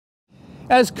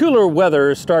As cooler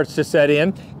weather starts to set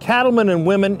in, cattlemen and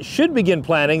women should begin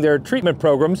planning their treatment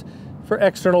programs for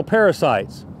external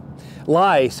parasites.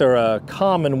 Lice are a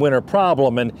common winter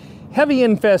problem, and heavy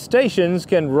infestations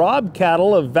can rob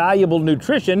cattle of valuable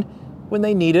nutrition when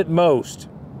they need it most.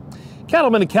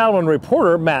 Cattleman and Cattleman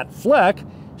reporter Matt Fleck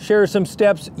shares some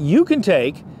steps you can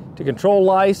take to control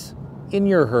lice in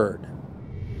your herd.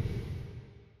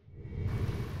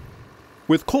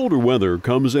 With colder weather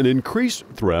comes an increased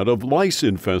threat of lice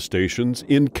infestations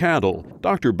in cattle.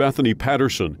 Dr. Bethany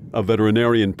Patterson, a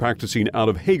veterinarian practicing out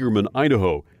of Hagerman,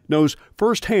 Idaho, knows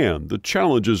firsthand the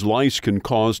challenges lice can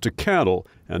cause to cattle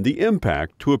and the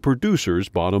impact to a producer's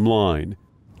bottom line.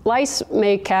 Lice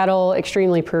make cattle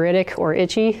extremely pruritic or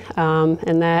itchy,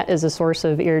 and that is a source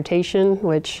of irritation,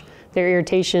 which their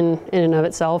irritation in and of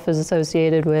itself is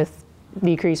associated with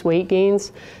decreased weight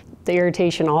gains. The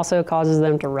irritation also causes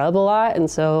them to rub a lot, and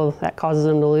so that causes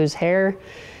them to lose hair,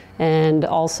 and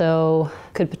also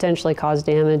could potentially cause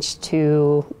damage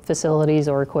to facilities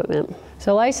or equipment.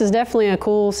 So lice is definitely a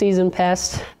cool season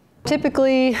pest.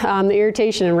 Typically, the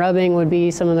irritation and rubbing would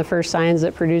be some of the first signs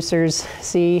that producers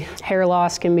see. Hair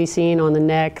loss can be seen on the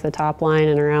neck, the top line,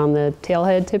 and around the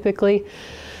tailhead typically.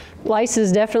 Lice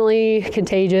is definitely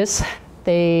contagious.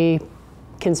 They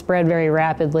can spread very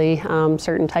rapidly.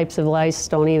 Certain types of lice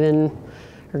don't even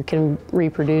or can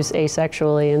reproduce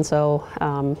asexually, and so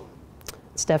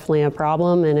it's definitely a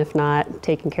problem, and if not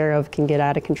taken care of, can get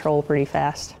out of control pretty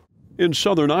fast. In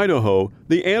southern Idaho,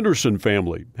 the Anderson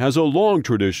family has a long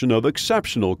tradition of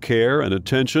exceptional care and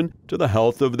attention to the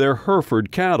health of their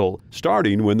Hereford cattle,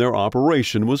 starting when their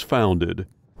operation was founded.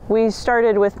 We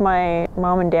started with my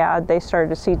mom and dad. They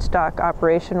started a seed stock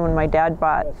operation when my dad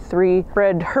bought 3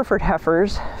 bred Hereford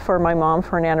heifers for my mom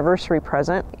for an anniversary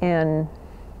present. In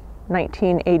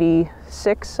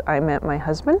 1986, I met my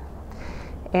husband,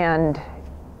 and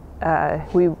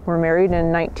we were married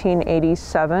in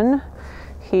 1987.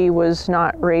 He was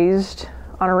not raised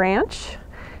on a ranch.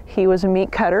 He was a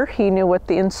meat cutter. He knew what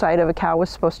the inside of a cow was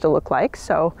supposed to look like,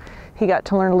 so he got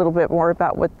to learn a little bit more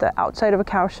about what the outside of a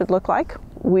cow should look like.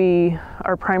 We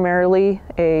are primarily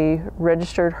a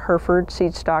registered Hereford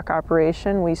seed stock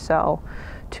operation. We sell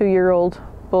 2-year-old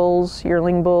bulls,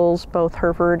 yearling bulls, both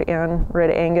Hereford and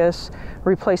Red Angus,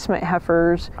 replacement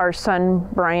heifers. Our son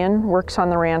Brian works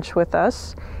on the ranch with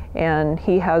us, and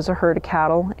he has a herd of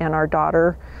cattle, and our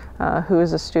daughter, who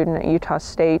is a student at Utah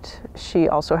State, she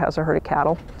also has a herd of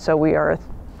cattle. So we are a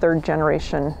 3rd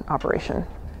generation operation.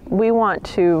 We want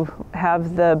to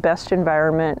have the best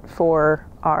environment for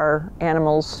our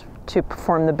animals to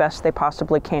perform the best they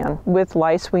possibly can. With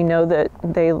lice, we know that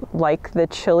they like the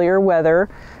chillier weather.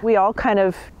 We all kind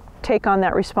of take on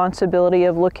that responsibility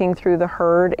of looking through the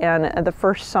herd, and the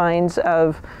first signs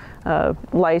of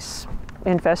lice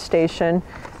infestation,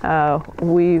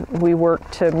 we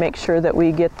work to make sure that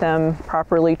we get them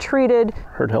properly treated.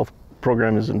 Herd health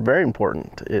program is very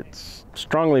important. It's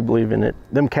strongly believe in it.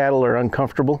 Them cattle are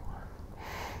uncomfortable,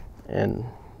 and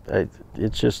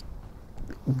it's just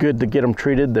good to get them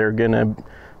treated. They're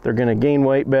gonna gain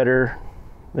weight better.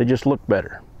 They just look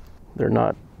better. They're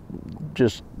not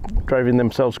just driving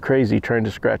themselves crazy trying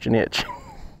to scratch an itch.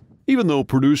 Even though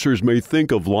producers may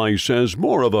think of lice as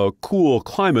more of a cool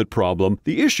climate problem,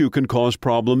 the issue can cause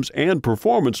problems and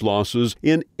performance losses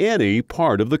in any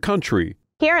part of the country.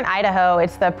 Here in Idaho,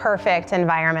 it's the perfect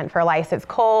environment for lice. It's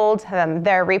cold,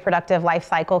 their reproductive life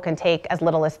cycle can take as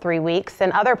little as 3 weeks.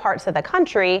 In other parts of the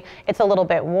country, it's a little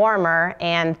bit warmer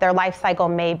and their life cycle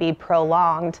may be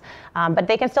prolonged, but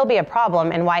they can still be a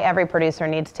problem, and why every producer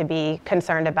needs to be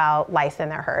concerned about lice in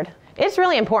their herd. It's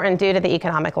really important due to the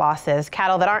economic losses.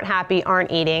 Cattle that aren't happy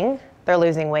aren't eating. They're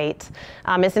losing weight.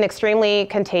 It's an extremely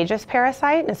contagious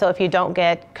parasite, and so if you don't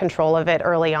get control of it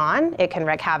early on, it can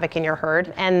wreak havoc in your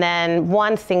herd. And then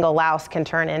one single louse can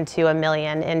turn into 1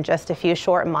 million in just a few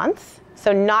short months.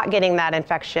 So not getting that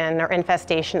infection or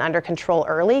infestation under control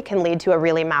early can lead to a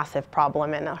really massive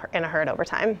problem in a herd over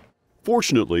time.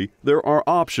 Fortunately, there are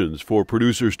options for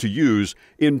producers to use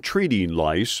in treating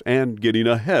lice and getting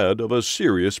ahead of a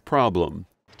serious problem.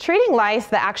 Treating lice,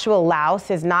 the actual louse,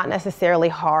 is not necessarily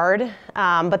hard,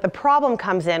 but the problem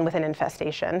comes in with an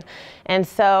infestation. And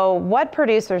so what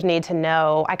producers need to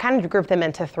know, I kind of group them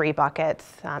into 3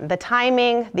 buckets: the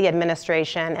timing, the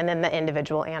administration, and then the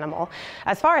individual animal.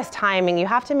 As far as timing, you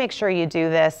have to make sure you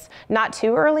do this not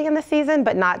too early in the season,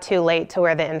 but not too late to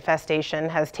where the infestation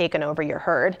has taken over your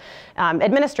herd.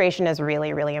 Administration is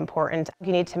really, really important.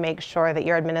 You need to make sure that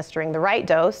you're administering the right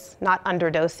dose, not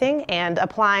underdosing, and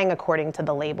applying according to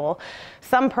the label.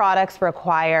 Some products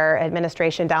require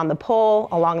administration down the pole control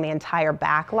along the entire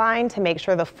back line to make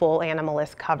sure the full animal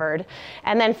is covered.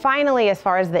 And then finally, as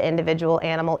far as the individual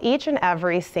animal, each and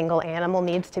every single animal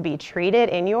needs to be treated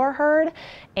in your herd,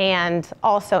 and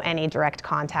also any direct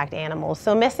contact animals.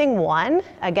 So missing one,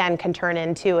 again, can turn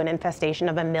into an infestation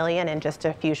of 1 million in just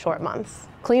a few short months.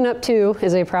 Cleanup 2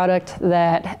 is a product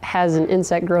that has an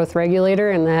insect growth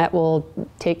regulator, and that will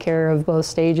take care of both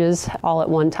stages all at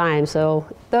one time. So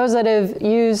those that have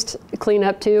used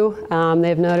Cleanup 2,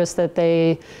 they've noticed that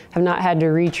they have not had to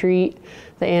retreat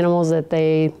the animals that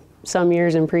they, some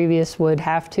years in previous, would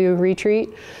have to retreat.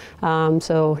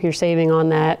 So you're saving on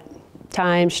that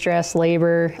time, stress,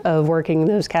 labor of working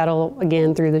those cattle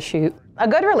again through the chute. A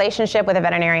good relationship with a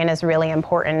veterinarian is really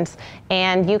important,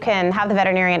 and you can have the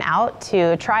veterinarian out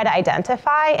to try to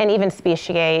identify and even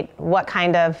speciate what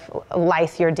kind of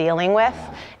lice you're dealing with,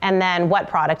 and then what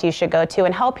product you should go to,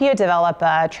 and help you develop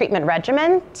a treatment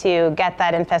regimen to get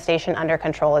that infestation under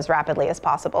control as rapidly as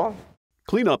possible.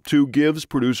 Cleanup 2 gives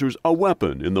producers a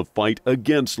weapon in the fight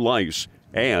against lice,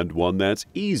 and one that's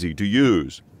easy to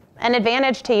use. An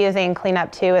advantage to using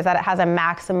Cleanup 2 is that it has a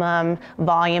maximum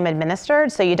volume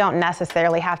administered, so you don't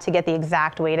necessarily have to get the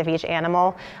exact weight of each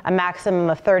animal. A maximum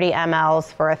of 30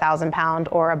 mLs for a 1,000-pound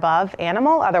or above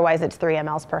animal, otherwise it's 3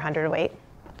 mLs per hundredweight.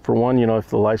 For one, you know, if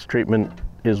the lice treatment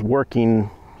is working,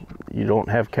 you don't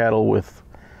have cattle with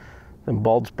them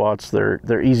bald spots,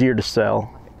 they're easier to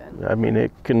sell. I mean,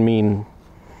 it can mean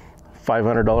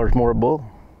 $500 more a bull.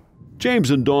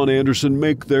 James and Dawn Anderson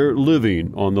make their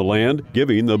living on the land,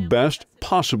 giving the best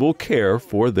possible care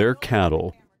for their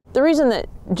cattle. The reason that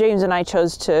James and I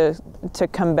chose to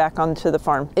come back onto the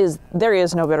farm is there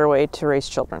is no better way to raise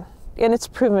children. And it's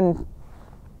proven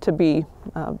to be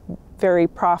very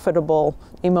profitable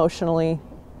emotionally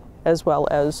as well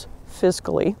as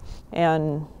physically.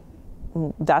 And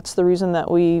that's the reason that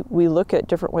we look at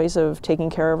different ways of taking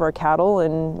care of our cattle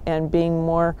and being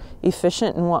more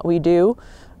efficient in what we do.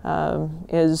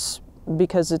 Is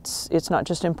because it's not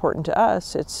just important to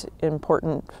us, it's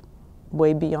important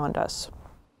way beyond us.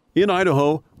 In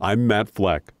Idaho, I'm Matt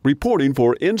Fleck, reporting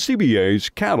for NCBA's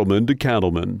Cattlemen to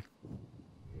Cattlemen.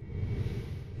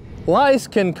 Lice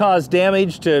can cause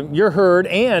damage to your herd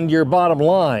and your bottom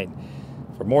line.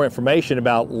 For more information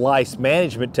about lice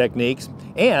management techniques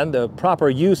and the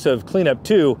proper use of Cleanup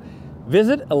 2,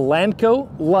 visit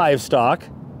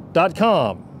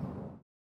elanco-livestock.com.